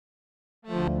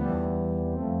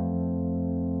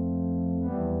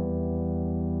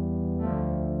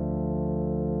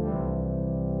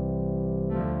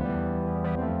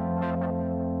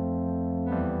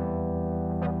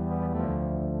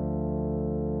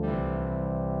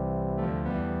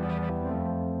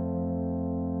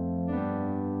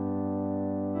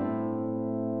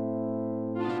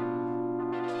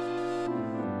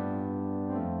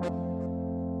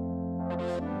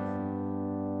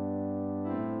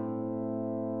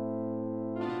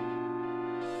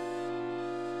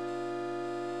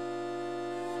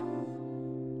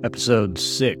Episode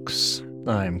 6.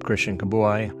 I'm Christian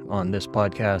Kabuai. On this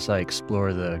podcast, I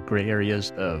explore the gray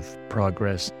areas of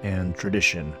progress and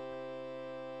tradition.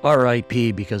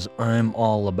 RIP because I'm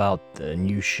all about the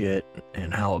new shit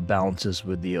and how it balances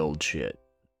with the old shit.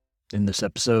 In this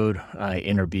episode, I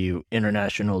interview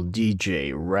international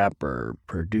DJ, rapper,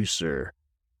 producer,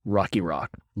 Rocky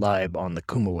Rock, live on the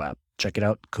Kumu app. Check it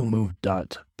out,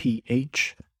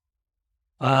 kumu.ph.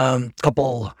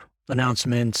 Couple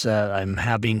announcements. I'm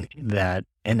having that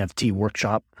NFT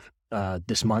workshop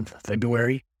this month,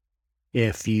 February.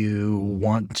 If you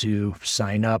want to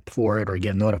sign up for it or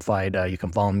get notified, you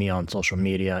can follow me on social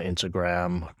media,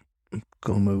 Instagram,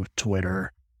 Kumu,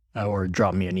 Twitter, or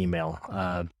drop me an email.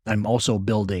 I'm also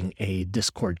building a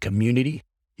Discord community.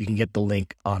 You can get the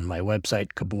link on my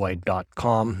website,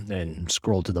 kabuai.com, and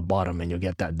scroll to the bottom and you'll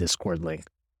get that Discord link.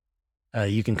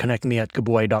 You can connect me at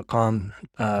kabuai.com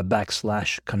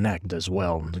 /connect as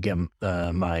well to get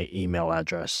my email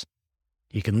address.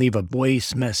 You can leave a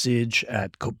voice message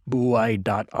at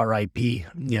kabuai.rip.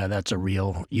 Yeah, that's a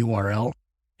real URL.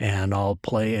 And I'll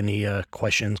play any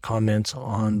questions, comments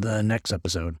on the next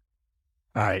episode.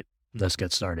 All right, let's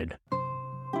get started.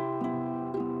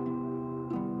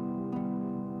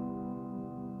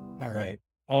 All right.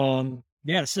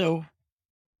 Yeah, so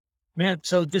man,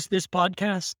 so this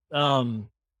podcast,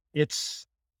 it's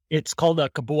called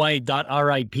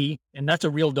kabuai.rip, and that's a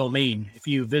real domain. If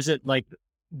you visit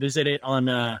it on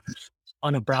a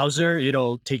browser,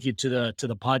 it'll take you to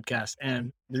the podcast.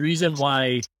 And the reason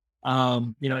why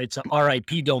it's a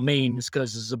RIP domain is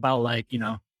because it's about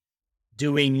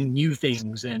doing new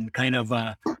things and kind of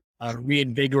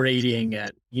reinvigorating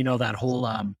it, that whole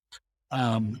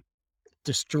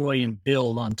destroy and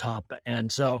build on top.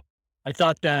 And so I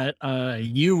thought that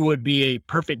you would be a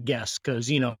perfect guest because,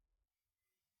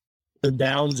 the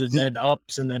downs and then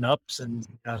ups and then ups. And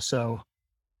so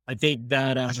I think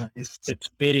that it's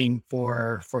fitting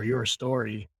for your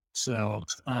story. So,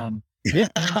 Yeah,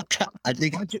 I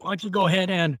think why don't you go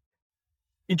ahead and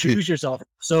introduce yourself?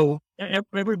 So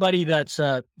everybody that's,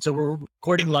 so we're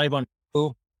recording live on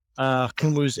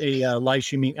Kumu's a live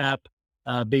streaming app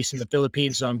based in the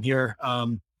Philippines. So I'm here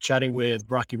chatting with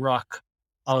Rocky Rock.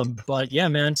 But yeah,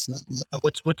 man,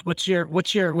 what's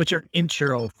your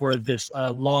intro for this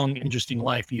long, interesting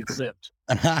life you've lived?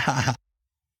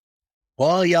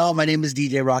 Well, y'all, my name is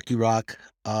DJ Rocky Rock.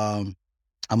 I'm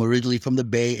originally from the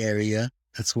Bay Area.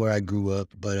 That's where I grew up,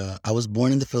 but I was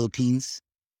born in the Philippines,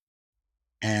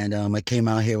 and I came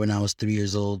out here when I was 3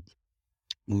 years old,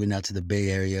 moving out to the Bay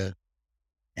Area,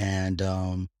 and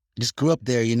just grew up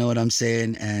there. You know what I'm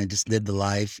saying? And just lived the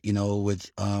life,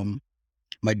 with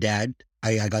my dad.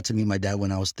 I got to meet my dad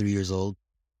when I was 3 years old,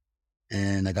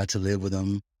 and I got to live with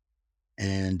him,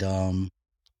 and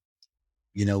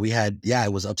we had,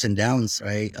 it was ups and downs,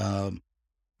 right?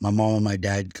 My mom and my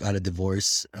dad got a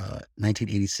divorce,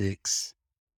 1986.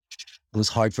 It was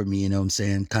hard for me, you know what I'm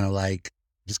saying? Kind of like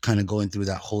just kind of going through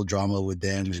that whole drama with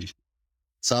them. And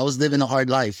so I was living a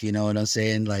hard life, you know what I'm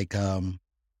saying? Like, it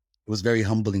was very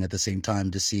humbling at the same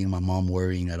time, just seeing my mom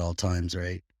worrying at all times,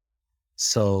 right?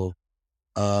 So,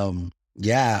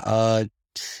 yeah,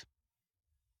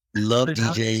 love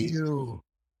DJ.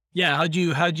 How'd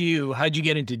you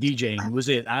get into DJing? Was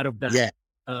it out of that Yeah.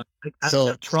 out of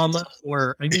that trauma,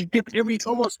 or I mean,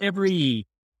 almost every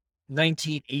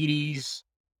 1980s,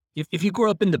 if you grew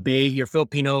up in the Bay, you're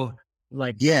Filipino,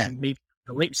 maybe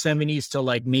the late 70s to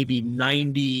like maybe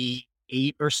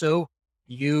 98 or so,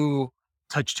 you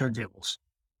touch turntables.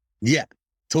 Yeah,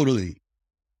 totally.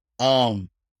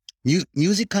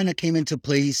 Music kind of came into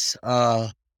place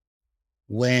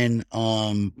when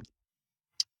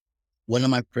one of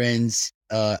my friends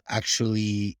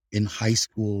actually in high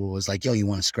school was like, yo, you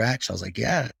want to scratch? I was like,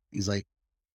 yeah. He's like,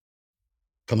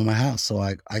 come to my house. So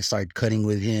I started cutting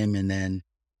with him, and then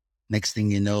next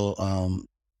thing you know,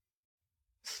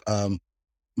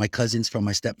 my cousins from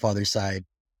my stepfather's side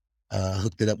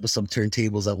hooked it up with some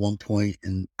turntables at one point,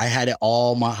 and I had it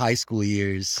all my high school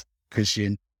years,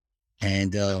 Christian,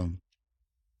 and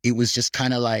it was just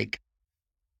kind of like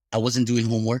I wasn't doing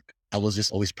homework. I was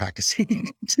just always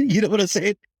practicing. You know what I'm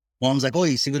saying? Mom's like,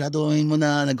 "Oy, siguraduhin mo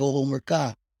na nag-go homework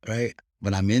ka," right?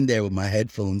 But I'm in there with my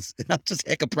headphones and I'm just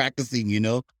hecka practicing,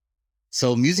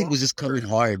 So music was just coming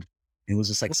hard. It was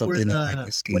just like something that I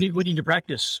escaped. What did you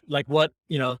practice? Like what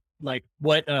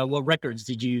records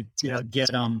did you get?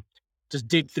 Just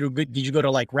dig through. Did you go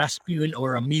to like Rasputin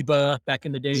or Amoeba back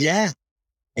in the day? Yeah.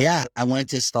 I wanted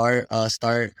to start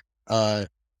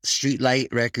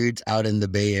Streetlight Records out in the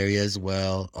Bay Area as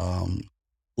well.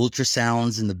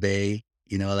 Ultrasounds in the Bay,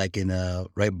 like in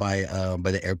right by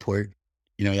the airport.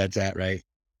 That's that, right?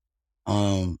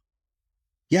 Um,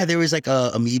 yeah, there was like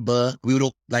a amoeba. We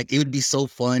would like it would be so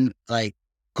fun, like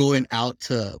going out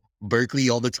to Berkeley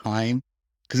all the time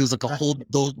because it was like a whole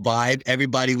dope vibe.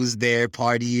 Everybody was there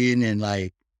partying and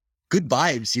like good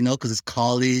vibes, you know, because it's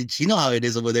college. You know how it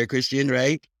is over there, Christian,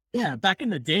 right? Yeah, back in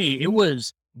the day, it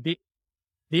was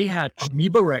they had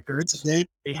Amoeba Records, They-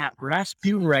 they had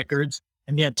Rasputin Records,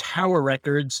 and they had Tower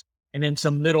Records, and then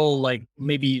some little like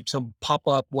maybe some pop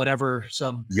up whatever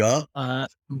some Yeah,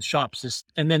 shops,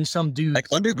 and then some like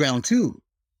dudes underground too.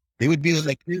 They would be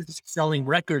like, selling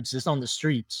records just on the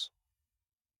streets.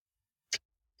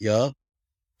 yeah.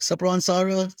 Sup, Ron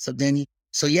Sarah? Sup, Danny?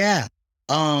 So yeah,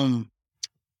 um,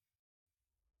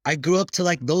 I grew up to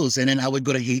like those, and then I would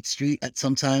go to Hate Street at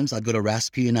sometimes. I'd go to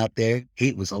Rasputin out there.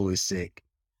 Hate was always sick.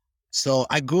 So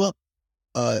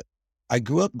uh, I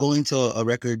grew up going to a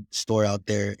record store out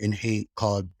there in Hate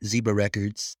called Zebra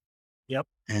Records, Yep.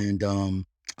 and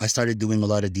I started doing a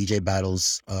lot of DJ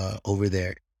battles over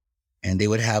there, and they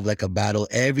would have like a battle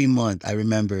every month. I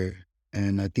remember,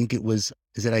 and I think it was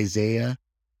is it Isaiah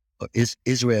or is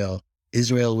Israel?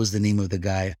 Israel was the name of the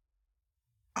guy.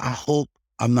 I hope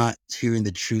I'm not hearing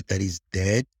the truth that he's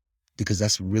dead because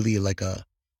that's really like a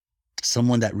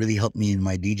someone that really helped me in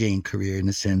my DJing career in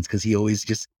a sense. Cause he always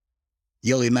just,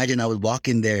 yo, imagine I would walk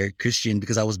in there, Christian,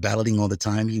 because I was battling all the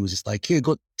time. He was just like, here,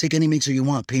 go take any mixer you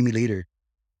want, pay me later.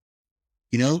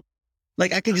 You know,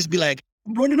 like I could just be like,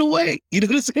 I'm running away. You know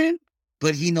what I'm saying?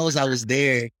 But he knows I was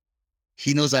there.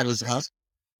 He knows I was out.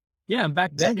 Yeah, and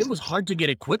back then it was hard to get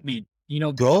equipment. You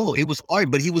know, Bro, it was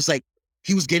hard, but he was like,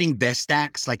 he was getting best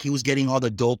stacks. Like he was getting all the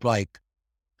dope,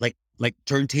 like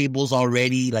turntables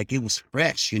already. Like it was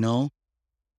fresh, you know?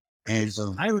 And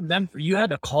I remember you had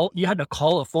to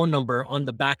call a phone number on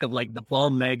the back of like the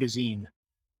Bomb magazine.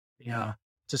 Yeah,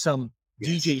 to some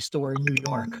yes. DJ store in New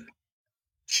York.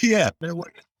 Yeah. There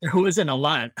wasn't a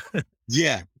lot.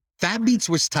 Yeah. Fat Beats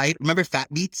was tight. Remember Fat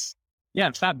Beats? Yeah,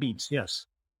 Fat Beats. Yes.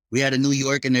 We had a New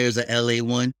York and there's a LA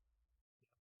one.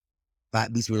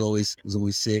 Fat Beats was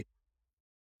always sick.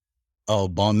 Oh,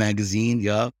 Bomb Magazine,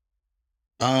 yeah.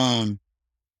 Um,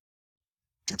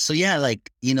 so yeah,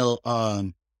 like, you know,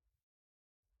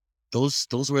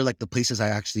 those were like the places I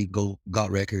actually go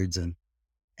got records and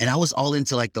I was all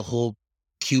into like the whole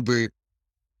Qbert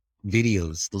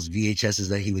videos, those VHSs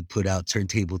that he would put out,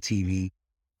 turntable TV.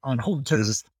 On home It was turf.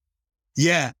 just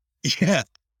yeah, yeah.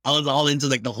 I was all into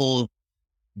like the whole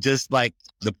just like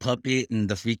the puppet and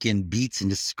the freaking beats and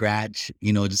just scratch,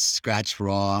 you know, just scratch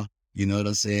raw, you know what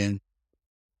I'm saying?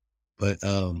 But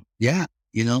yeah,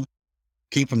 you know,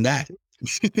 came from that.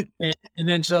 And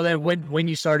then so then when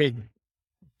you started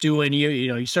doing you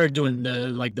know you started doing the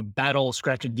like the battle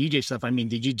scratch and DJ stuff. I mean,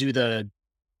 did you do the?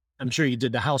 I'm sure you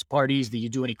did the house parties. Did you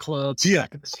do any clubs Yeah.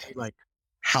 back in the day? Like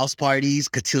House parties,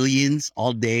 cotillions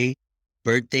all day,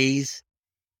 birthdays,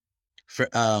 for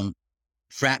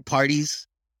frat parties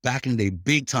back in the day,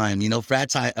 big time. You know,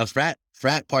 frat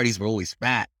parties were always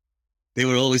fat. They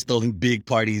were always throwing big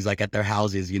parties like at their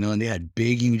houses, you know, and they had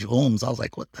big, huge homes. I was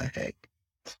like, what the heck?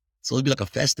 So it'd be like a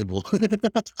festival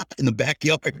in the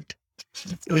backyard.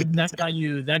 so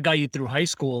that got you through high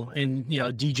school and you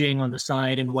know DJing on the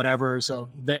side and whatever. So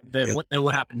Yep.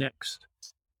 what happened next?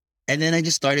 And then I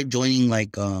just started joining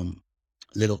like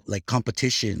little like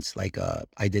competitions. Like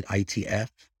I did ITF.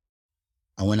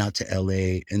 I went out to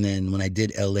LA, and then when I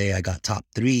did LA, I got top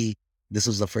 3. This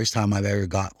was the first time I've ever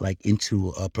got like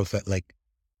into a like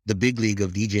the big league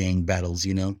of DJing battles,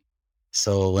 you know.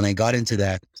 So when I got into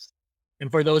that, And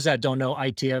for those that don't know,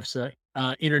 ITF's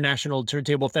International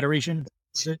Turntable Federation.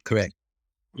 Is it? correct,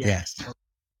 Yeah. yes,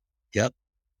 yep,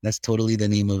 that's totally the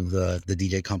name of the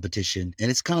DJ competition, and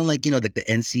it's kind of like you know like the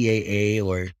NCAA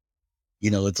or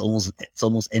you know it's almost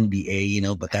NBA, you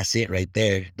know, but that's it right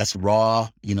there. That's raw,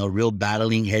 you know, real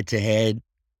battling head to head.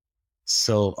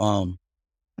 So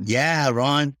yeah,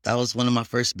 Ron, that was one of my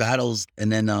first battles.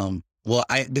 And then well,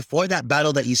 I before that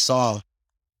battle that you saw,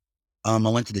 I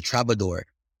went to the Troubadour.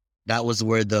 That was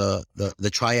where the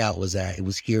tryout was at. It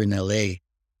was here in LA.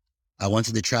 I went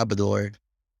to the Troubadour,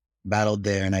 battled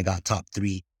there, and I got top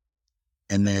 3.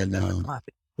 And then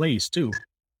Place too.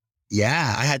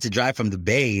 yeah, I had to drive from the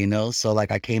Bay, you know. So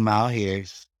like I came out here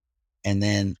and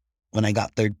then when I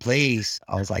got 3rd place,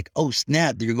 I was like, oh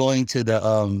snap, you're going to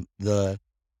the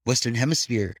Western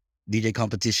Hemisphere DJ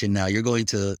competition now. You're going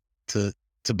to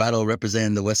to battle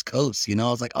representing the West Coast, you know?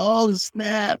 I was like, oh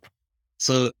snap.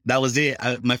 So that was it.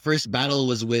 My first battle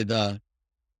was with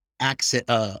Access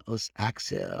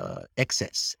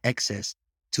Excess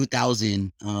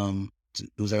 2000.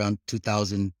 It was around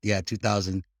 2000, yeah,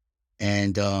 2000.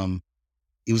 And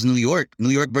it was New York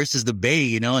versus the Bay,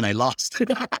 you know, and I lost.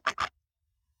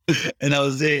 And that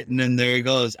was it. And then there it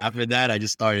goes. After that, I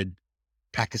just started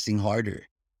practicing harder.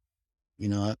 You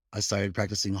know, I started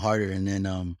practicing harder, and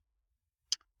then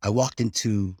I walked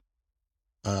into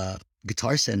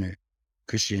Guitar Center,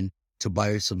 Christian, to buy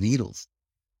her some needles,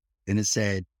 and it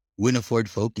said Win Ford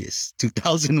Focus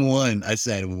 2001. I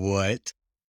said, what?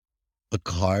 A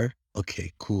car?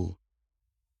 Okay, cool.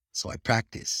 So I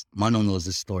practiced. Mano knows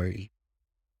the story,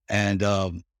 and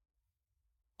all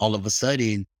of a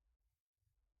sudden,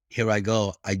 here I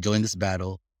go. I join this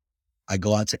battle. I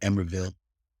go out to Emerville,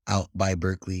 out by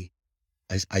Berkeley.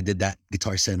 I did that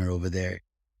Guitar Center over there.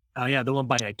 Oh yeah, the one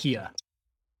by IKEA.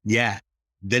 Yeah.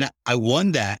 Then I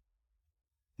won that.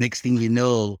 Next thing you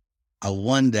know, I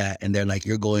won that, and they're like,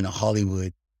 "You're going to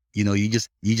Hollywood. You know, you just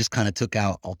kind of took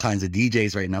out all kinds of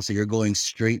DJs right now, so you're going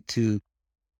straight to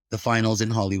the finals in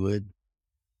Hollywood,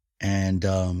 and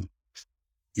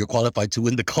you're qualified to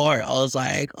win the car." I was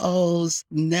like, "Oh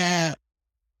snap!"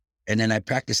 And then I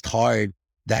practiced hard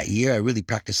that year. I really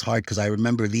practiced hard because I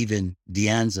remember leaving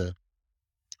Dianza.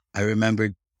 I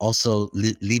remember also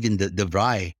leaving the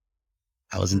Vry.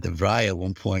 I was in the Vry at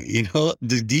one point, you know,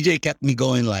 the DJ kept me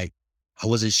going. Like, I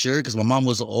wasn't sure because my mom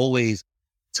was always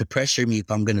to pressure me if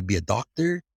I'm going to be a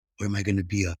doctor or am I going to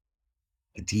be a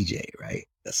DJ, right?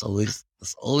 That's always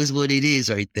what it is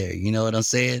right there. You know what I'm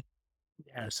saying?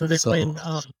 Yeah. So then So when,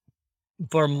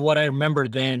 from what I remember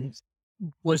then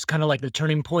was kind of like the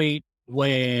turning point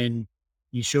when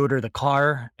you showed her the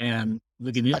car and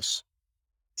look at I, this.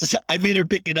 I made her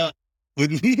pick it up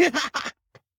with me.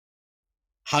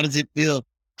 How does it feel?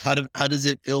 How does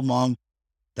it feel, mom,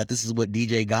 that this is what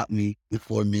DJ got me in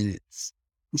 4 minutes?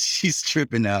 She's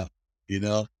tripping out, you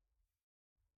know?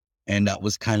 And that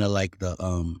was kind of like the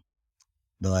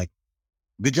like,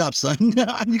 good job, son.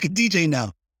 You can DJ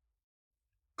now.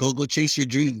 Go chase your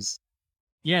dreams.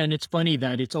 Yeah. And it's funny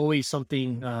that it's always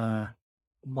something,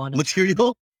 monetary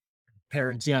Material?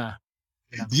 parents. Yeah.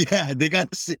 Yeah. Yeah,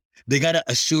 they gotta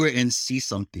assure and see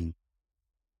something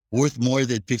worth more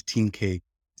than 15K.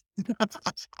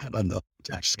 I don't know.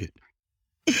 Just kidding.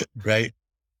 Right?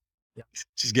 Yeah.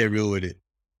 Just get real with it.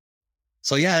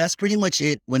 So yeah, that's pretty much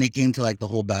it when it came to like the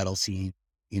whole battle scene.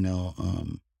 You know,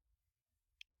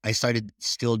 I started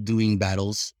still doing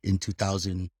battles in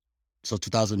 2000. So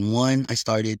 2001, I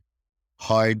started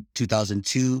hard.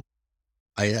 2002,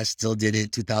 I still did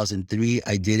it. 2003,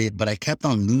 I did it, but I kept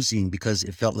on losing because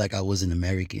it felt like I was an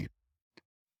American,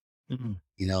 Mhm.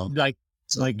 you know? Like,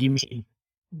 So like you mean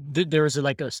there was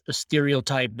like a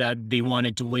stereotype that they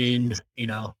wanted to win,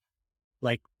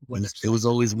 like it whether was, it's it was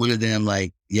like, always one of them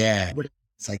like, yeah, what,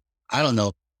 it's like, I don't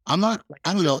know. like,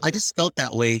 I don't know. I just felt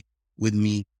that way with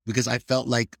me because I felt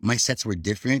like my sets were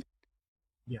different.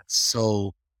 yeah.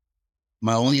 So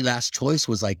my only last choice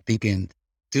was like thinking,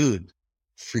 dude,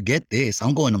 forget this.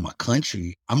 I'm going to my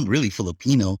country. I'm really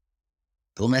Filipino.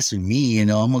 Don't mess with me. You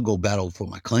know, I'm going to go battle for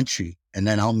my country and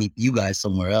then I'll meet you guys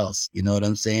somewhere else. You know what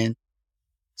I'm saying?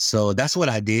 So that's what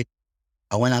I did.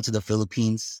 I went out to the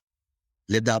Philippines,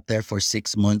 lived out there for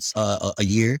 6 months, a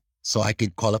year, so I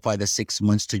could qualify the 6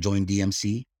 months to join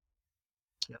DMC.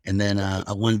 Yeah. And then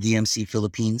I won DMC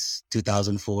Philippines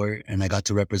 2004, and I got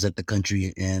to represent the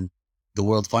country in the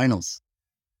World Finals.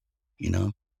 You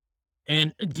know,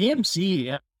 And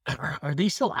DMC, are they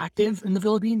still active in the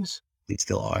Philippines? they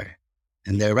still are.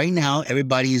 And there right now,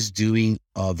 everybody is doing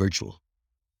virtual.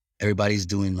 Everybody's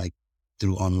doing like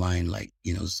through online, like,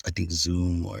 you know, I think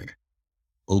Zoom or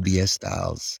OBS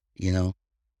styles, you know?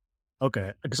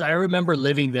 Okay, because I remember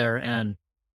living there and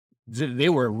they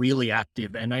were really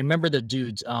active, and I remember the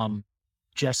dudes,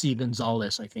 Jesse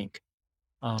Gonzalez, I think.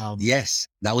 Um, Yes,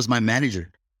 that was my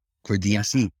manager for yeah,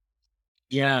 DMC.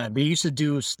 yeah, they used to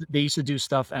do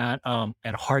stuff at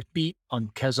Heartbeat on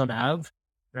Quezon Ave.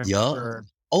 I Yup. remember.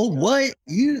 Oh, Yeah, what?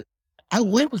 I that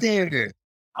went was there.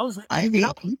 I was like I hanging mean,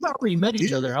 out. We probably met each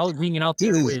dude, other. I was hanging out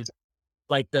there dude. with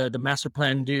like the master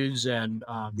plan dudes, and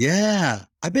Yeah.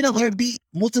 I've been at Heartbeat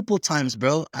multiple times,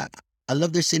 bro. I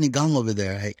love their sinigang over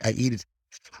there. I eat it.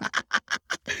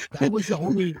 that was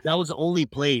the only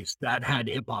place that had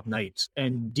hip hop nights.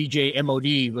 And DJ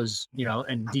MOD was,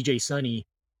 and DJ Sunny,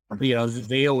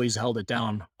 they always held it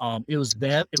down. It was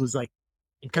that it was like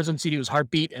in Cousin City it was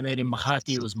Heartbeat, and then in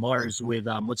Makati it was Mars with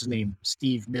what's his name,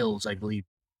 Steve Mills, I believe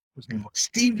his name was.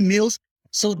 Steve Mills.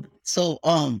 So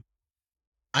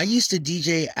I used to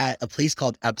DJ at a place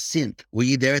called Absinthe. Were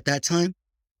you there at that time?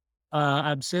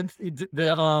 Absinthe,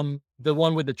 the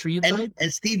one with the tree inside.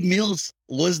 And Steve Mills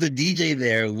was the DJ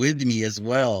there with me as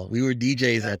well. We were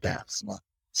DJs at that spot.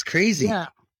 It's crazy. Yeah,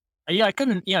 yeah, I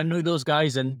kind of knew those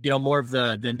guys, and more of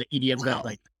the EDM guys Wow.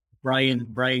 like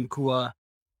Brian Kua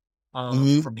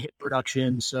Hmm. from Hit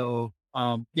Production. So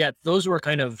Yeah, those were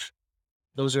kind of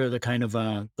those are the kind of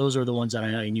those are the ones that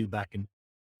I knew back in.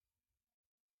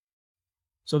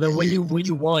 So then when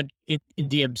you won in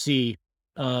DMC,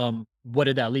 what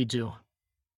did that lead to?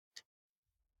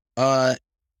 Uh,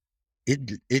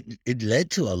 it led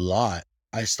to a lot.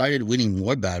 I started winning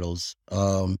more battles.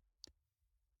 I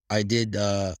did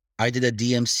a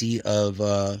DMC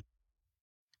of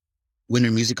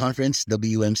Winter Music Conference,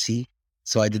 WMC.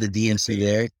 So I did a DMC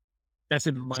there. That's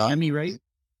in Huh? Miami, right?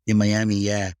 In Miami,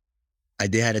 yeah. I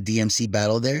did had a DMC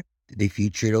battle there. They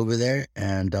featured over there,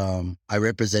 and I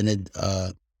represented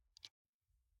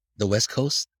the West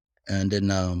Coast, and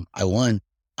then I won.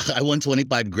 I won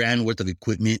 25 grand worth of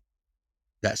equipment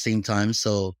that same time.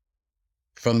 So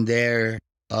from there,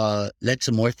 led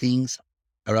to more things.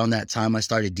 Around that time, I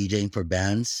started DJing for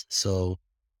bands. So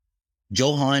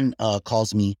Johan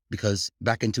calls me because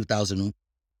back in 2000,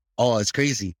 oh, it's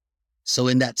crazy. So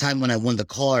in that time when I won the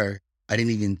car, I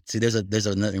didn't even see. There's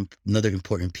another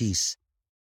important piece.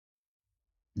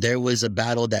 There was a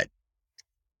battle that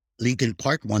Lincoln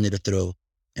Park wanted to throw,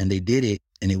 and they did it,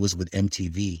 and it was with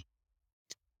MTV,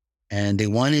 and they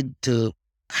wanted to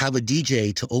have a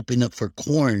DJ to open up for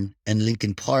Korn and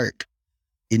Lincoln Park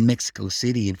in Mexico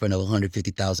City in front of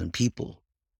 150,000 people.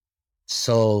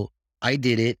 So I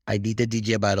did it. I did the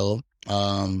DJ battle.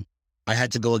 I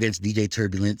had to go against DJ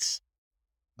Turbulence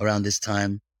around this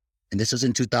time, and this was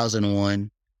in 2001.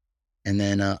 And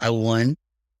then I won.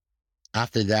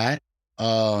 After that,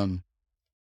 um,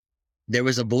 there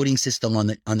was a voting system on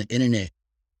the internet.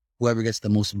 Whoever gets the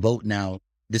most vote now,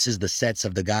 this is the sets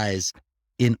of the guys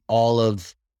in all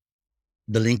of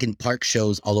the Lincoln Park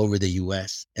shows all over the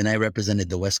US. And I represented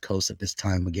the West Coast at this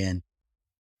time again.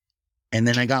 And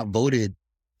then I got voted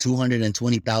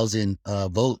 220,000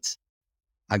 votes.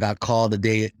 I got called the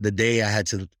day I had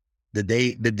to, the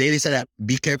day they said that,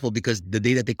 be careful because the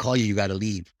day that they call you, you got to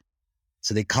leave.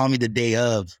 So they called me the day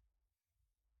of,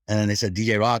 and then they said,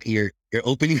 DJ Rock, you're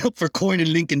opening up for Korn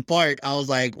in Lincoln Park. I was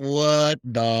like, what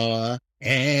the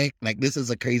heck? Like, this is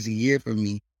a crazy year for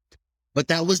me. But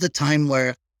that was the time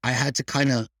where I had to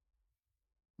kind of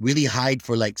really hide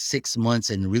for like 6 months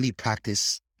and really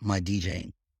practice my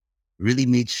DJing. Really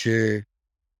made sure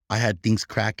I had things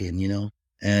cracking, you know?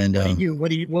 And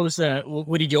What was that?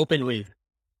 What did you open with?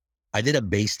 I did a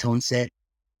bass tone set.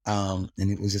 And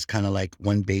it was just kind of like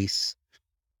one bass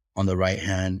on the right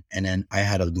hand, and then I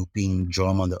had a looping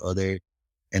drum on the other.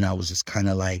 And I was just kind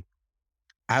of like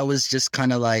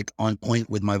on point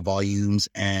with my volumes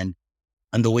and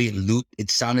the way it looped, it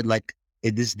sounded like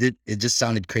it just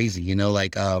sounded crazy, you know,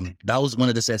 like, that was one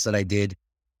of the sets that I did.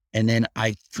 And then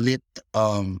I flipped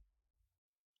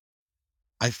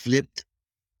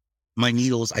my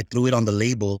needles. I threw it on the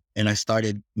label and I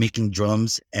started making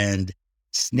drums and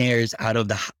snares out of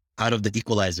the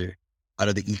equalizer, out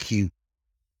of the EQ.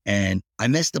 And I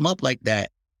messed them up like that,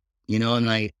 you know, and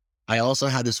I also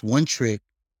had this one trick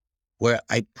where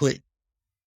I put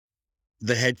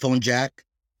the headphone jack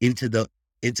into the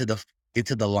into the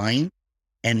into the line,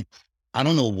 and I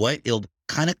don't know what, it'll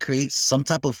kind of create some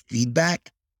type of feedback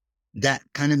that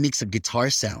kind of makes a guitar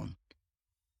sound.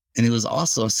 And it was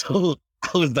awesome. So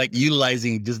I was like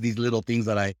utilizing just these little things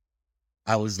that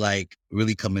I was like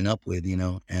really coming up with, you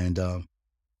know, and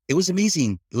it was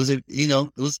amazing. It was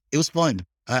it was fun.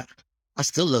 I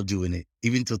still love doing it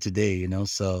even till today, you know.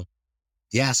 So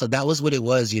yeah, so that was what it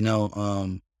was, you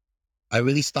know. I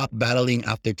really stopped battling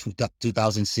after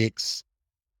 2006.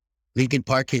 Lincoln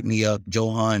Park hit me up,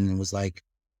 Johan, and was like,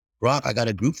 Rock, I got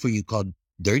a group for you called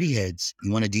Dirty Heads.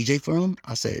 You want to DJ for them?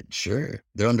 I said, sure.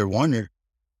 They're under Warner.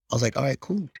 I was like, all right,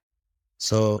 cool.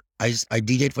 So I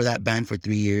DJ'd for that band for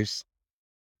 3 years.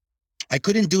 I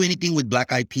couldn't do anything with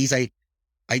Black Eyed Peas. I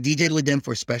DJ'd with them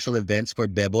for special events for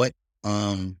Beboy.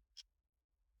 Um,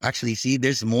 Actually, see,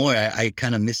 there's more. I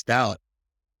kind of missed out,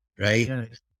 right? Yeah,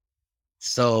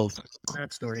 So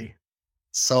that story.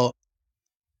 so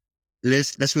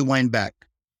let's rewind back.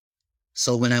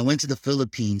 So when I went to the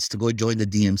Philippines to go join the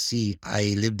DMC,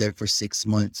 I lived there for 6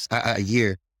 months, a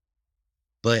year.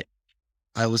 But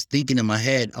I was thinking in my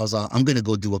head, I was like, I'm gonna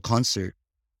go do a concert.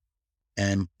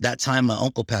 And that time, my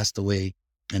uncle passed away,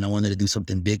 and I wanted to do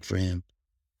something big for him.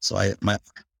 So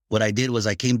what I did was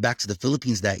I came back to the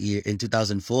Philippines that year in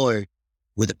 2004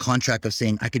 with a contract of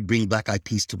saying I could bring Black Eyed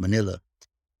Peas to Manila.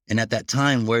 And at that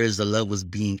time, Where Is the Love was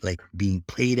being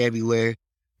played everywhere.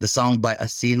 The song by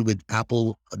Asin with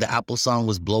Apple, the Apple song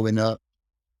was blowing up.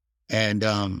 And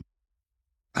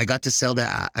I got to sell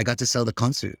the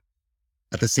concert.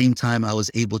 At the same time, I was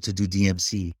able to do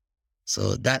DMC.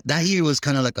 So that year was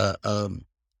kind of like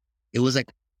it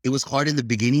was hard in the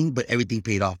beginning, but everything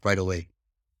paid off right away,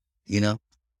 you know?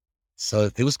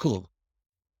 So it was cool.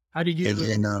 How did And you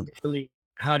then initially?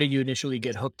 How did you initially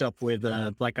get hooked up with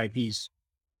Black Eyed Peas?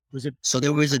 Was it so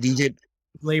there was a DJ.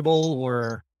 label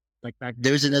or like back?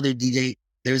 There's another DJ.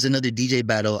 There's another DJ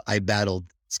battle I battled.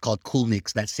 It's called Cool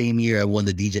Mix. That same year, I won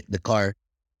the car.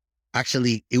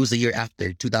 Actually, it was the year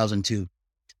after, 2002.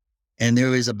 And there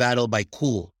was a battle by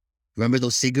Cool. Remember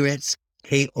those cigarettes?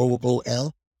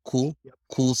 KOOL? Cool? Yep.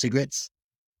 Cool cigarettes?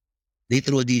 They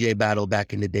threw a DJ battle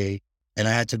back in the day, and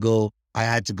I had to go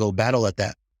battle at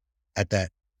that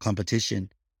competition.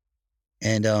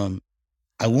 And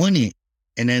I won it.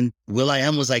 And then Will I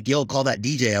Am was like, yo, call that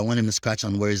DJ. I want him to scratch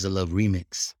on Where's the Love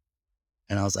remix.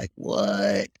 And I was like,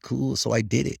 what? Cool. So I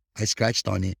did it. I scratched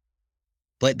on it.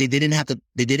 But they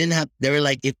were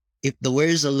like, if the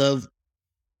Where's the Love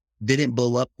didn't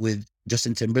blow up with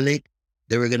Justin Timberlake,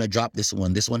 they were gonna drop this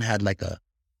one. This one had like a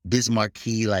Bismarck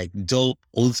key, like dope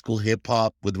old school hip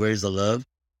hop with Where's the Love.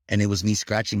 And it was me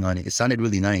scratching on it. It sounded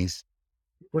really nice.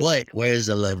 But Where's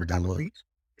the Love download?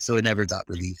 So it never got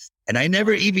released. And I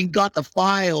never even got the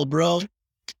file, bro.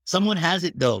 Someone has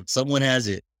it though. Someone has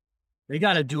it. They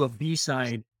got to do a B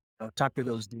side. Talk to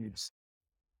those dudes.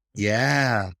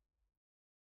 Yeah.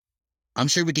 I'm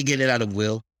sure we could get it out of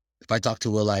Will. If I talk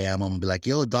to Will I Am, I'm gonna be like,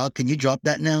 yo, dog, can you drop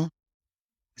that now?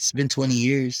 It's been 20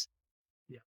 years.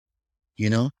 Yeah. You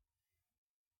know?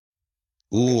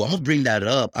 Ooh, I'm gonna bring that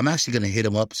up. I'm actually gonna hit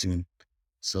him up soon.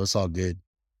 So it's all good.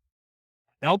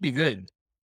 That'll be good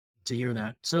to hear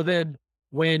that. So then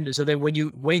then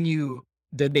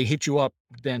they hit you up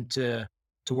then to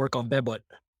work on Bebot.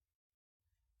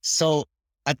 So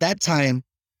at that time,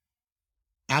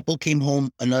 Apple came home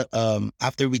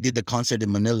after we did the concert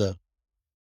in Manila.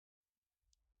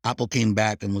 Apple came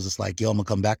back and was just like, yo, I'm gonna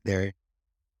come back there.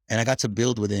 And I got to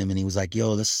build with him, and he was like,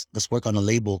 yo, let's work on a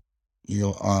label. You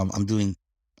know,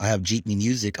 I have Jeepney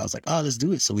Music. I was like, oh, let's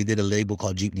do it. So we did a label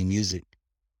called Jeepney Music.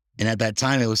 And at that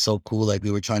time, it was so cool. Like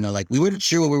we were trying to we weren't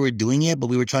sure what we were doing yet, but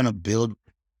we were trying to build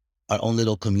our own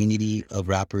little community of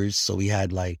rappers. So we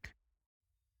had like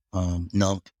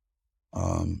Nump,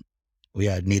 we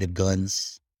had Native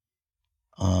Guns,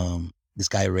 this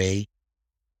guy Ray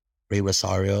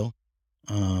Rosario.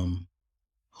 Who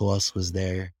else was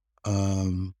there?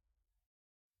 I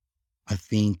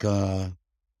think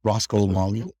Roscoe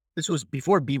Molly. This was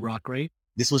before B Rock, right?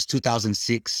 This was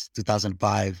 2006,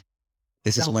 2005.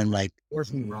 This is when like Or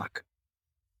B Rock.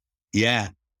 yeah,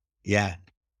 yeah,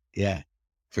 yeah,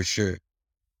 for sure.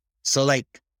 So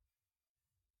like,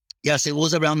 yes, it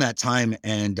was around that time,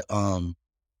 and I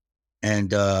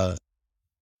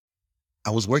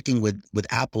was working with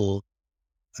Apple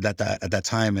at that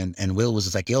time, and Will was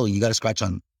just like, yo, you got to scratch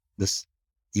on this.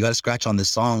 You got to scratch on this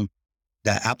song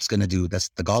that App's gonna do. That's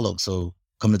the Tagalog. So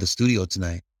come to the studio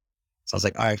tonight. So I was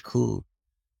like, all right, cool.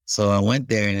 So I went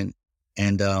there,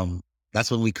 and that's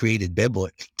when we created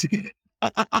Beboy.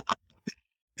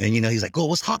 And you know, he's like, oh,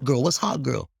 what's hot girl? What's hot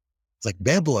girl? It's like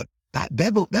Beboy,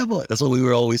 Beboy, Beboy. That's what we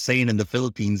were always saying in the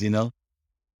Philippines, you know?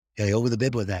 Yeah, yo, where the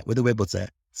Beboy's at? Where the Beboy's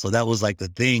at? So that was like the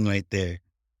thing right there.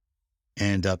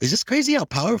 And it's just crazy how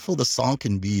powerful the song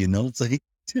can be, you know? It's like,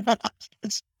 you know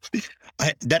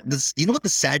what the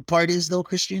sad part is though,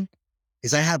 Christian?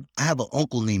 Is I have an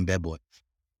uncle named Beboy.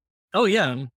 Oh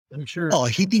yeah, I'm sure. Oh,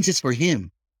 he thinks it's for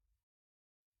him.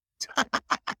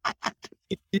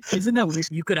 Isn't that weird?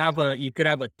 You could have a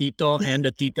tito and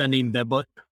a tita named Bebot.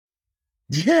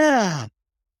 Yeah.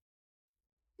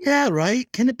 Yeah,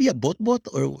 right? Can it be a bot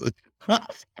or I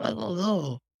don't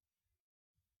know.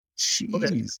 Jeez.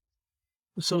 Okay.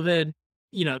 So then,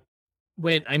 you know,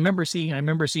 when I remember seeing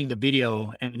the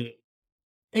video, and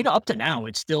up to now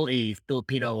it's still a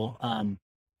Filipino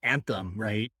anthem,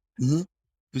 right? Mhm.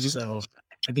 So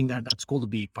I think that's cool to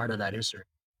be part of that history.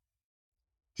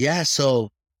 Yeah,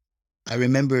 so I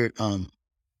remember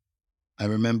I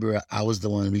was the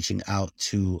one reaching out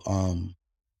to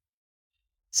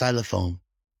Xylophone.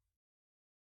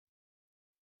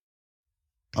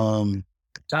 Xylophone,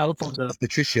 the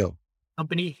Patricio.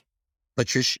 company.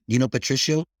 You know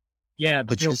Patricio? Yeah,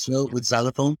 Patricio with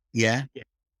Xylophone? Yeah. Yeah.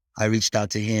 I reached out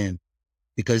to him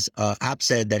because App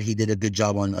said that he did a good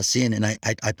job on Asin, and I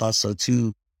thought so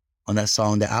too on that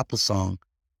song, the Apple song.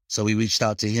 So we reached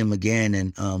out to him again,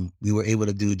 and we were able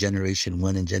to do Generation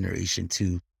 1 and Generation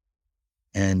 2.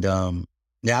 And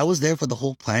yeah, I was there for the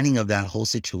whole planning of that whole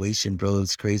situation, bro.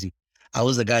 It's crazy. I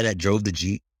was the guy that drove the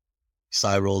Jeep. So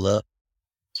I roll up.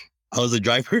 I was the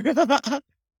driver.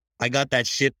 I got that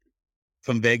ship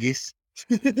from Vegas.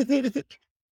 So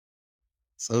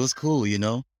it was cool, you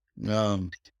know?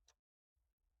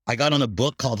 I got on a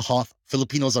book called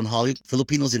Filipinos in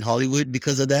Hollywood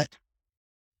because of that.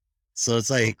 So it's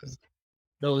like,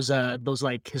 those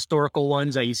like historical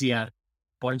ones that you see at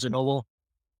Barnes and Noble.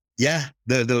 Yeah,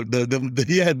 yeah,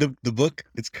 the book.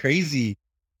 It's crazy.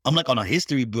 I'm like on a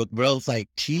history book, bro. It's like,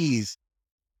 geez,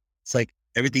 it's like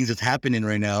everything's just happening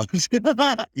right now,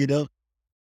 you know.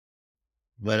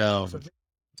 But So,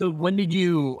 so when did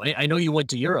you? I know you went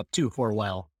to Europe too for a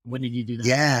while. When did you do that?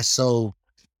 yeah. So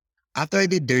after I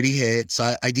did Dirty Heads,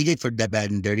 so I DJ'd for that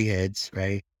band Dirty Heads,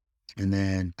 right? And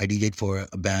then I DJ'd for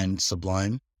a band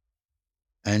Sublime,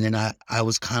 and then I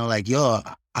was kind of like, yo,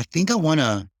 I think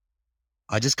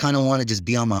I just kind of want to just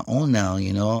be on my own now,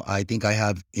 you know. I think I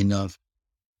have enough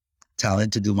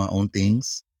talent to do my own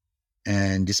things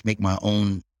and just make my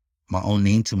own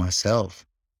name to myself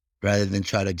rather than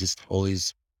try to just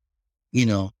always, you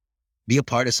know, be a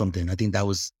part of something. I think I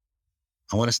want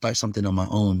to start something on my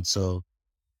own. So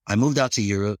I moved out to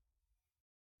Europe,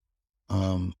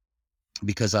 um,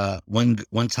 because,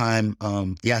 one time,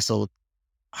 yeah, so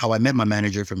how I met my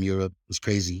manager from Europe was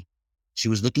crazy. She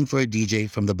was looking for a DJ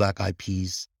from the Black Eyed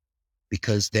Peas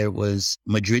because there was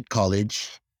Madrid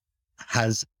College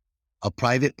has a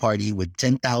private party with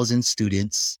 10,000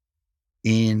 students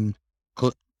in,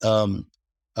 um,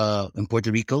 in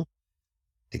Puerto Rico.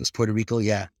 I think it was Puerto Rico.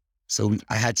 Yeah. So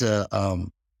I had to,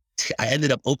 I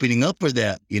ended up opening up for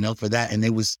that, you know, for that. And it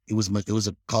was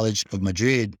a college of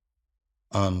Madrid,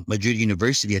 Madrid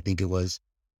University, I think it was.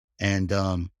 And,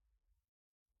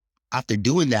 after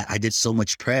doing that, I did so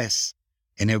much press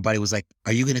and everybody was like,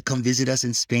 are you going to come visit us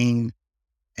in Spain?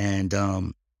 And,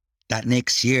 that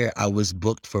next year I was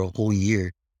booked for a whole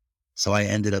year. So I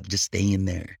ended up just staying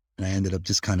there and I ended up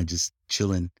just kind of just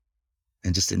chilling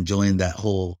and just enjoying that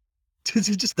whole,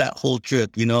 just that whole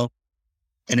trip, you know?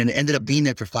 And then it ended up being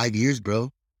there for 5 years,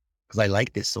 bro, because I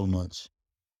liked it so much.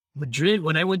 Madrid.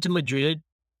 When I went to Madrid,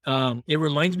 it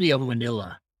reminds me of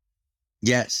Manila.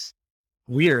 Yes.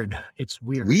 Weird. It's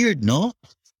weird. Weird, no?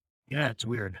 Yeah, it's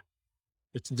weird.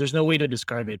 There's no way to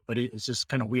describe it, but it's just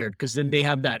kind of weird because then they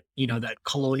have that that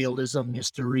colonialism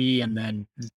history, and then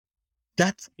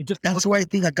That's, it just that's looks where I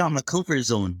think I got my comfort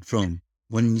zone from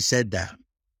when you said that,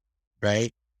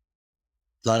 right?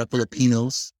 A lot of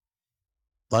Filipinos,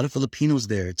 a lot of Filipinos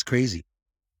there. It's crazy,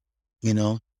 you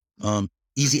know? Um,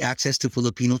 Easy access to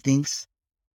Filipino things.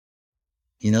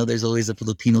 You know, there's always a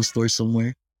Filipino store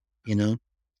somewhere, you know?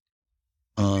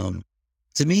 Um,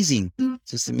 it's amazing.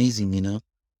 It's just amazing, you know?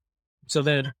 so.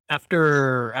 Then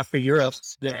after Europe,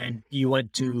 then you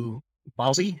went to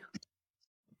Bali.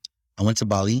 I went to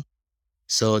Bali.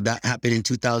 So that happened in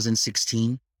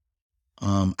 2016.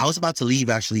 I was about to leave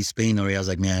actually Spain already. I was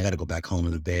like, man, I got to go back home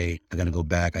to the Bay. I got to go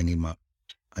back. I need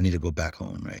to go back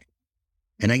home. Right.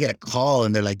 And I get a call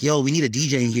and they're like, yo, we need a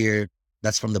DJ here.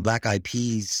 That's from the Black Eyed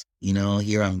Peas, you know,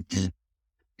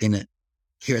 in a,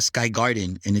 here at Sky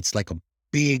Garden. And it's like a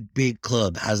big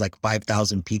club, has like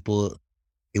 5,000 people.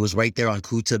 It was right there on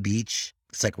Kuta Beach.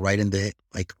 It's like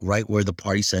like right where the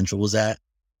party central was at.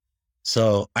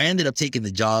 So I ended up taking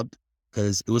the job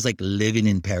because it was like living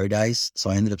in paradise. So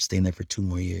I ended up staying there for 2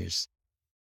 more years.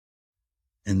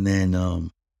 And then,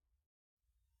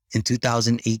 in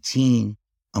 2018,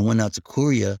 I went out to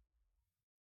Korea,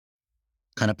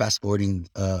 kind of fast forwarding,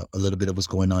 a little bit of what's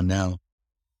going on now.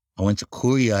 I went to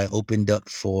Korea. I opened up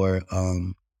for,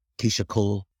 Keisha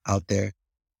Cole out there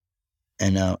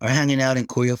and, are hanging out in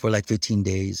Korea for like 15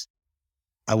 days.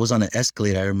 I was on an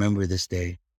escalator. I remember this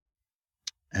day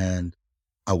and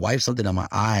I wiped something on my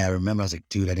eye. I remember I was like,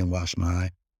 dude, I didn't wash my eye.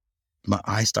 My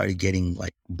eye started getting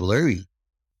like blurry.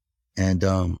 And,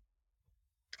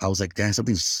 I was like, damn,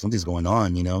 something's going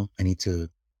on, you know? I need to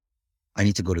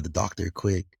go to the doctor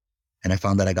quick. And I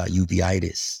found that I got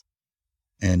uveitis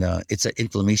and, it's an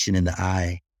inflammation in the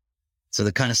eye. So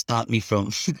that kind of stopped me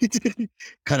from,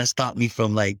 kind of stopped me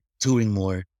from like touring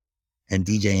more and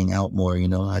DJing out more, you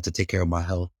know, I had to take care of my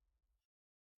health.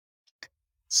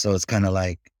 So it's kind of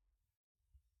like,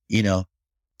 you know,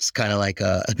 it's kind of like,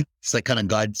 it's like kind of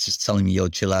God's just telling me, yo,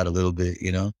 chill out a little bit,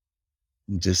 you know,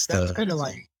 just, That's kind of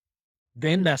like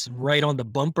then that's right on the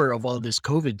bumper of all this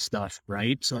COVID stuff,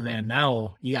 right? So then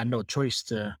now you got no choice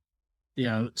to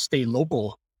stay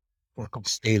local or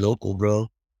stay local, bro.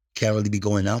 Can't really be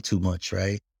going out too much,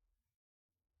 right?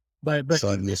 but So do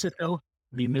you I'm miss just, it though?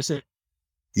 Do you miss it?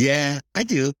 yeah, I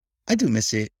do. I do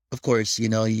miss it. Of course, you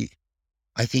know,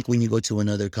 I think when you go to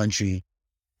another country,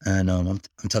 and, I'm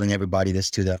telling everybody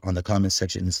this too, that on the comment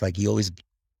section, it's like you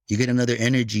get another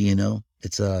energy, you know.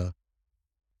 It's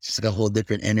just like a whole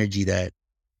different energy, that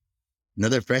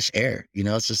another fresh air, you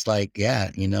know. It's just like,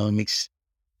 yeah, you know, it's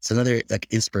another like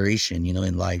inspiration, you know,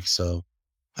 in life. So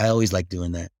I always like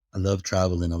doing that. I love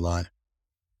traveling a lot,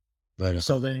 but,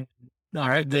 So then All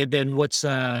right. Then what's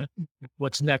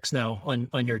next now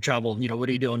on your travel? What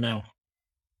are you doing now?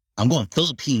 I'm going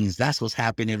Philippines. That's what's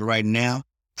happening right now.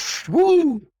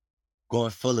 Woo!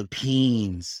 Going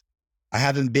Philippines. I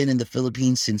haven't been in the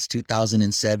Philippines since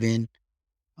 2007.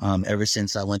 Ever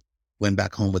since I went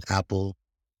back home with Apple.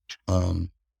 Um,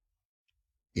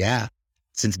 yeah,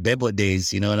 since Bebo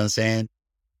days, you know what I'm saying?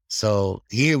 So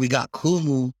here we got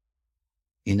Kumu,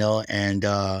 and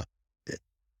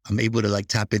I'm able to like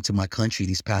tap into my country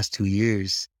these past 2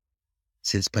 years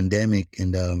since pandemic,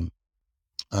 and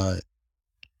uh,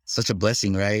 such a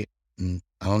blessing, right? And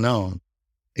I don't know,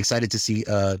 excited to see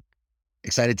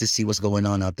excited to see what's going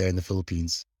on out there in the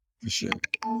Philippines for sure.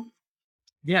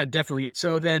 Yeah, definitely.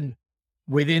 So then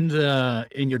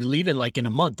and you're leaving like in a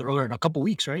month or in a couple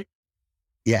weeks, right?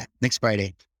 Yeah, next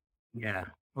Friday, Yeah.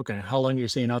 Okay. How long are you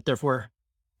staying out there for?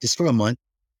 just for a month.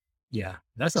 Yeah,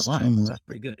 that's a Just for lot. a month. That's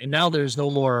pretty good. And now there's no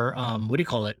more what do you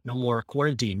call it? No more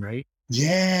quarantine, right?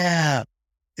 Yeah,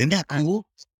 isn't that cool?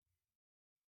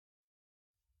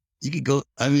 You could go.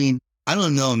 I mean, I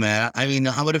don't know, man. I mean,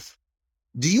 how about if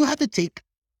do you have to take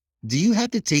do you have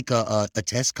to take a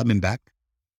test coming back?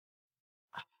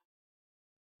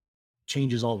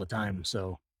 Changes all the time.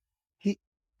 So He,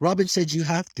 Robin said you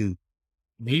have to.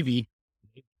 maybe,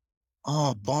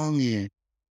 Oh, bong.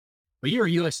 but you're a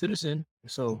US citizen.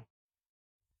 So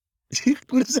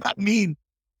What does that mean?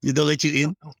 You don't let you I in?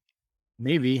 don't know.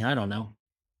 Maybe, I don't know.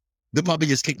 They'll probably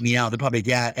just kick me out. They'll probably,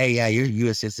 yeah, hey, yeah, you're a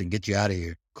U.S. citizen. Get you out of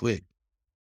here. Quick.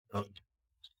 So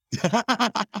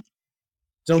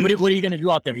what are you going to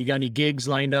do out there? You got any gigs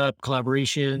lined up,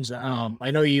 collaborations?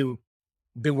 I know you've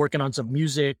been working on some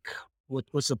music.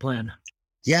 What's the plan?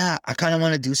 Yeah, I kind of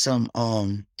want to do some,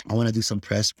 I want to do some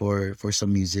press for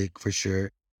some music for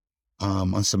sure.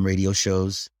 On some radio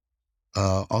shows.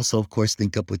 Also, of course,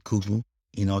 link up with Kumu.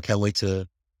 I can't wait to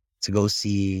go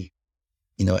see,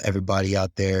 everybody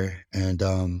out there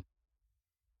and,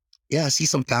 yeah, see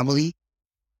some family,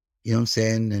 you know what I'm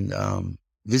saying? And,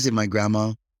 visit my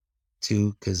grandma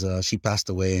too, cause, she passed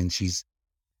away and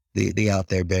they out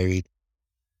there buried.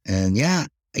 And yeah,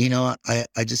 I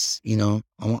just, I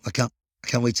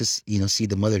can't wait to, see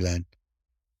the motherland,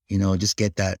 just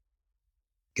get that,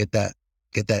 get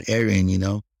that air in,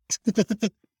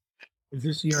 Is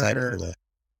this excited for your that.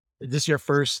 is this your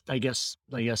first,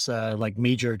 like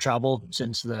major travel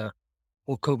since the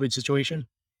whole COVID situation?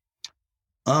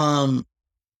 Um,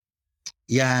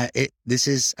 yeah, this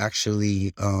is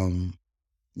actually,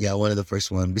 yeah, one of the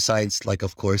first one besides like,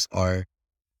 of course, our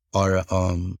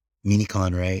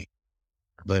minicon, right?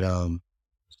 But,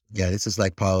 yeah, this is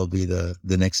like probably the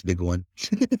next big one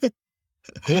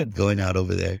Cool. going out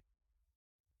over there.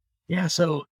 Yeah.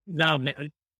 So now,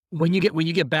 when you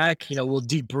get back, we'll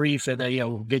debrief and then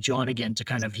we'll get you on again to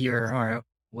kind of hear all right,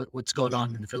 what's going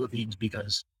on in the Philippines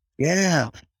because Yeah.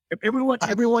 everyone,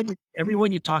 I, everyone,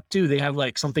 everyone you talk to, they have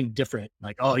like something different.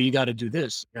 Like, oh, you got to do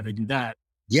this, you got to do that.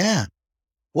 yeah.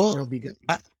 Well, It'll be good.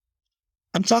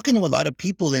 I'm talking to a lot of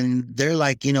people and they're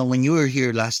like, when you were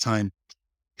here last time,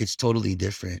 it's totally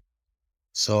different.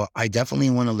 So I definitely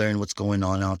want to learn what's going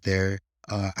on out there.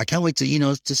 I can't wait to,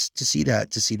 to see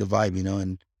that, to see the vibe,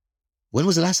 and when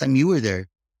was the last time you were there,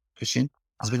 Christian?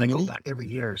 It's been a I go minute. back every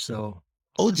year, so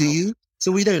Oh, I don't do know. you?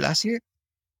 So were you there last year?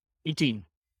 18.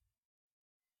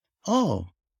 Oh,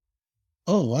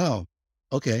 oh, wow.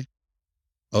 Okay.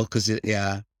 Oh,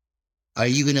 yeah. Are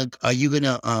you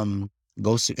gonna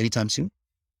go anytime soon?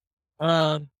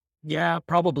 Um, yeah,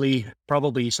 probably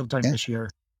sometime Yeah. this year.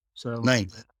 So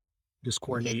Nice. just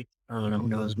coordinate. I don't know. Who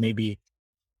knows? Maybe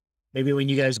when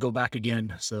you guys go back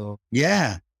again. So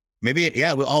Yeah. Maybe,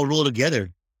 yeah, we'll all roll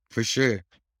together for sure.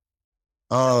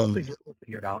 yeah, Um, we'll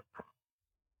figure it out.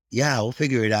 yeah, we'll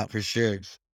figure it out for sure.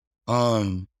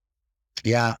 Um,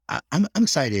 yeah, I'm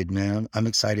excited, man. I'm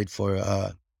excited for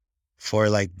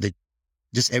like the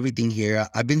just everything here.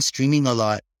 I've been streaming a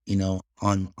lot,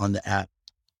 on the app,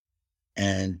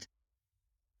 and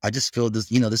I just feel this,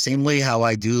 the same way how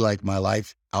I do like my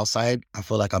life outside. I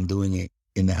feel like I'm doing it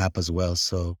in the app as well.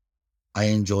 So I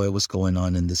enjoy what's going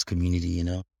on in this community,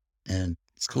 and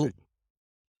it's cool. Perfect.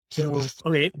 So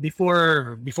okay,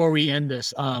 before we end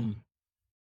this,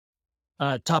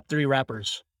 top three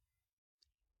rappers.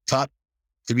 Top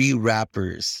three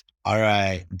rappers. All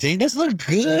right. Dang, that's look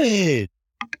good.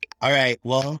 All right.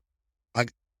 Well, I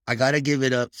I gotta give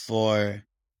it up for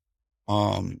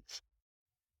um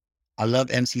I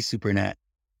love MC Supernat.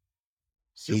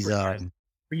 He's Super Nat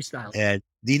freestyle.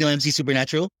 do you know MC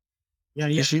Supernatural, Yeah,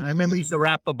 yeah. Christian? I remember he used to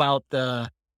rap about the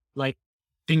like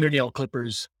fingernail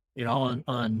clippers,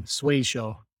 on Sway's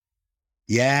show.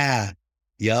 Yeah.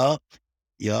 Yup.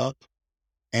 Yup.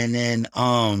 And then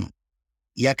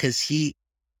Yeah, because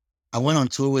I went on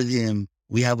tour with him.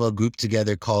 We have a group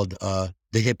together called the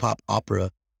Hip Hop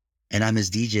Opera, and I'm his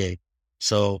DJ.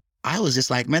 So I was just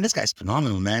like, man, this guy's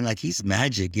phenomenal, man. Like he's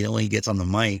magic, when he gets on the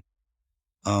mic.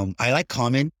 I like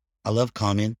Common. I love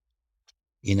Common.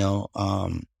 You know,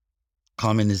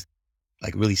 Common is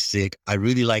like really sick. I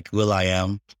really like Will I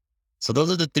Am. So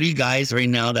those are the three guys right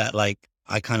now that like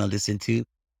I kind of listen to.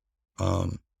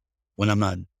 Um, when I'm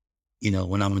not,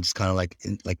 when I'm just kind of like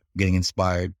like getting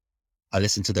inspired, I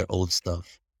listen to their old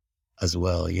stuff as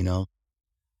well.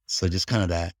 So just kind of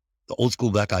the old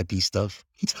school Black Eyed Peas stuff.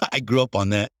 I grew up on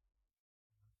that,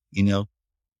 you know.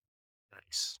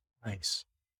 Nice, nice.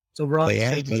 So Rock But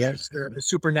yeah, said the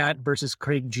Super Nat versus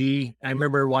Craig G. I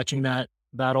remember watching that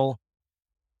battle.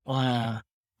 That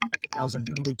was in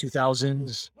the early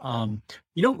 2000s.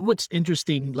 What's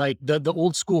interesting, like the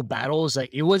old school battles, like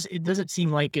it doesn't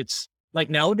seem like it's like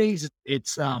nowadays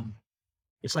it's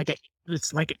like a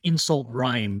it's like an insult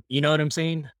rhyme. You know what I'm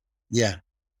saying? yeah,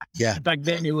 yeah, Back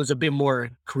then it was a bit more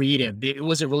creative. It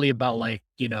wasn't really about like,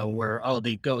 where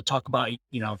they go talk about,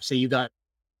 say you got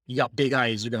big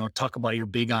eyes, you're gonna talk about your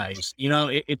big eyes.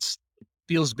 It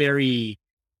feels very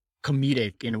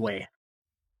comedic in a way.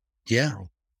 yeah,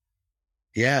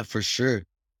 yeah, for sure.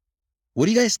 What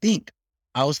do you guys think?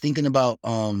 I was thinking about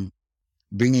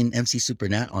bringing MC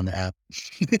Supernat on the app.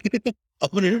 I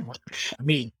wonder. I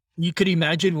mean, you could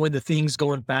imagine when the thing's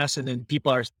going fast and then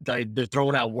people are like, they're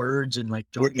throwing out words and like,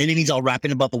 And then he's all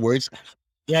rapping about the words.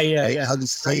 yeah, yeah, Right? yeah. I'll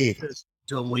just say it.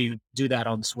 So when you do that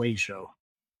on the Sway show,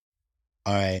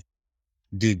 All right.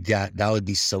 Dude, that would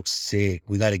be so sick.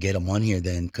 We got to get him on here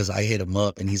then, because I hit him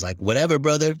up and he's like, whatever,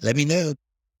 brother, let me know.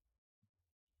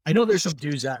 I know there's some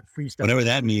dudes that freestyle Whatever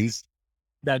that means.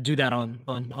 that do that on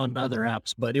other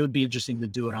apps, but it would be interesting to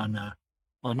do it on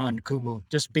Kumu,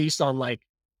 just based on like,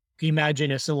 can you imagine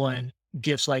if someone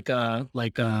gives like a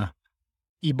Ibong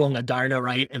Adarna,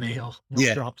 right? And then he'll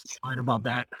Yeah. drop a line about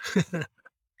that.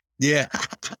 Yeah.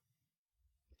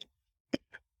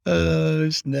 Oh,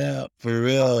 snap. For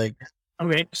real. Like,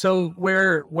 Okay, so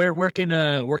where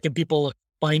can people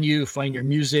find you, find your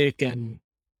music, and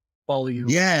follow you?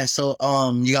 yeah. So,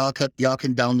 y'all can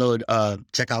download,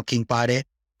 check out King Pare,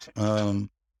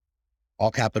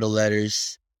 all capital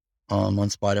letters, on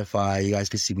Spotify. You guys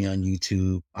can see me on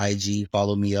YouTube, IG,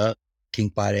 follow me up, King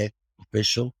Pare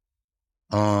official.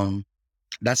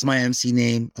 That's my MC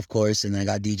name, of course. And I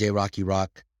got DJ Rocky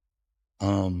Rock.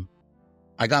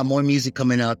 I got more music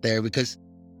coming out there because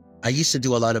I used to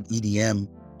do a lot of EDM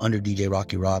under DJ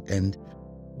Rocky Rock. And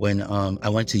when I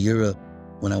went to Europe,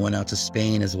 when I went out to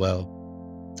Spain as well,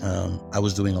 I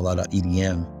was doing a lot of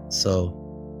EDM.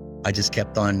 So I just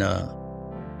kept on,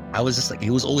 I was just like,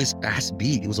 it was always fast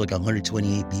beat. It was like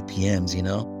 128 BPMs,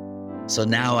 So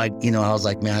now I was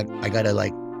like, man, I gotta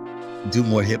like do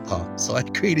more hip hop. So I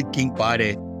created King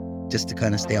Pare just to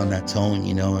kind of stay on that tone,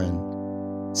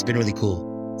 and it's been really cool.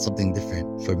 Something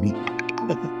different for me.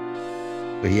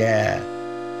 But yeah,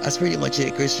 that's pretty much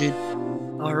it, Christian.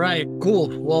 All right, cool.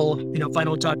 Well, if I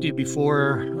don't talk to you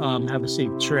before, have a safe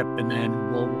trip, and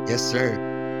then we'll Yes, sir.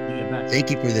 get back.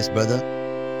 Thank you for this, brother.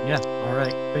 Yeah. All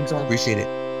right. Thanks all. Appreciate it.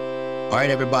 All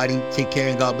right, everybody. Take care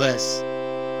and God bless.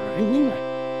 All right.